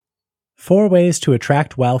4 ways to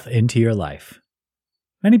attract wealth into your life.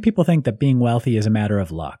 Many people think that being wealthy is a matter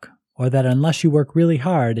of luck, or that unless you work really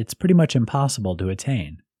hard, it's pretty much impossible to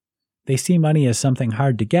attain. They see money as something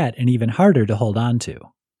hard to get and even harder to hold on to.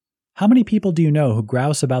 How many people do you know who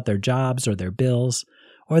grouse about their jobs or their bills,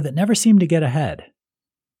 or that never seem to get ahead?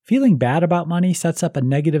 Feeling bad about money sets up a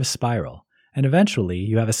negative spiral, and eventually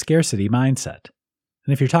you have a scarcity mindset.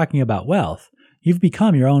 And if you're talking about wealth, you've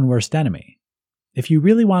become your own worst enemy. If you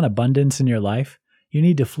really want abundance in your life, you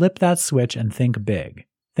need to flip that switch and think big.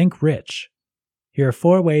 Think rich. Here are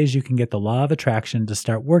 4 ways you can get the law of attraction to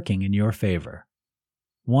start working in your favor.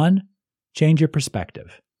 1. Change your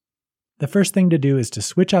perspective. The first thing to do is to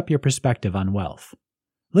switch up your perspective on wealth.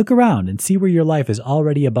 Look around and see where your life is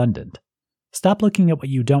already abundant. Stop looking at what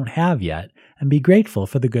you don't have yet and be grateful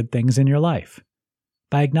for the good things in your life.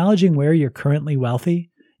 By acknowledging where you're currently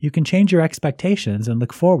wealthy, you can change your expectations and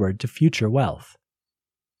look forward to future wealth.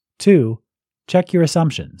 2. Check your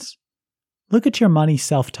assumptions. Look at your money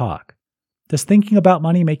self-talk. Does thinking about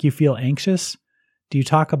money make you feel anxious? Do you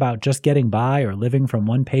talk about just getting by or living from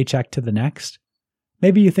one paycheck to the next?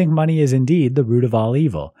 Maybe you think money is indeed the root of all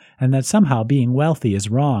evil, and that somehow being wealthy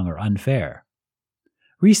is wrong or unfair.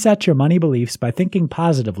 Reset your money beliefs by thinking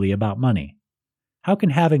positively about money. How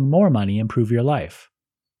can having more money improve your life?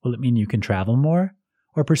 Will it mean you can travel more?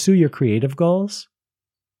 Or pursue your creative goals?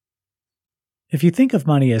 If you think of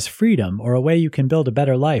money as freedom or a way you can build a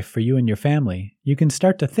better life for you and your family, you can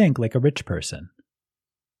start to think like a rich person.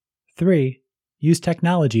 3. Use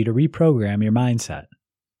technology to reprogram your mindset.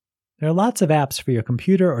 There are lots of apps for your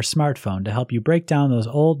computer or smartphone to help you break down those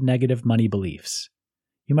old negative money beliefs.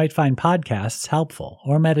 You might find podcasts helpful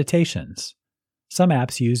or meditations. Some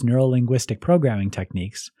apps use neuro-linguistic programming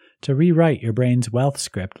techniques to rewrite your brain's wealth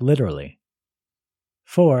script literally.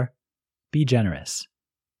 4. Be generous.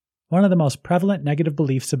 One of the most prevalent negative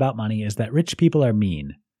beliefs about money is that rich people are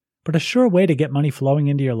mean, but a sure way to get money flowing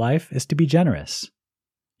into your life is to be generous.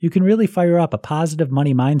 You can really fire up a positive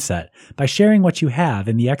money mindset by sharing what you have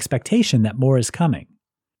in the expectation that more is coming.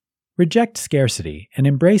 Reject scarcity and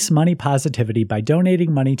embrace money positivity by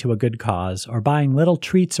donating money to a good cause or buying little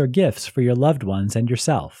treats or gifts for your loved ones and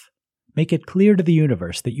yourself. Make it clear to the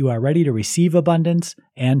universe that you are ready to receive abundance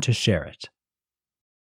and to share it.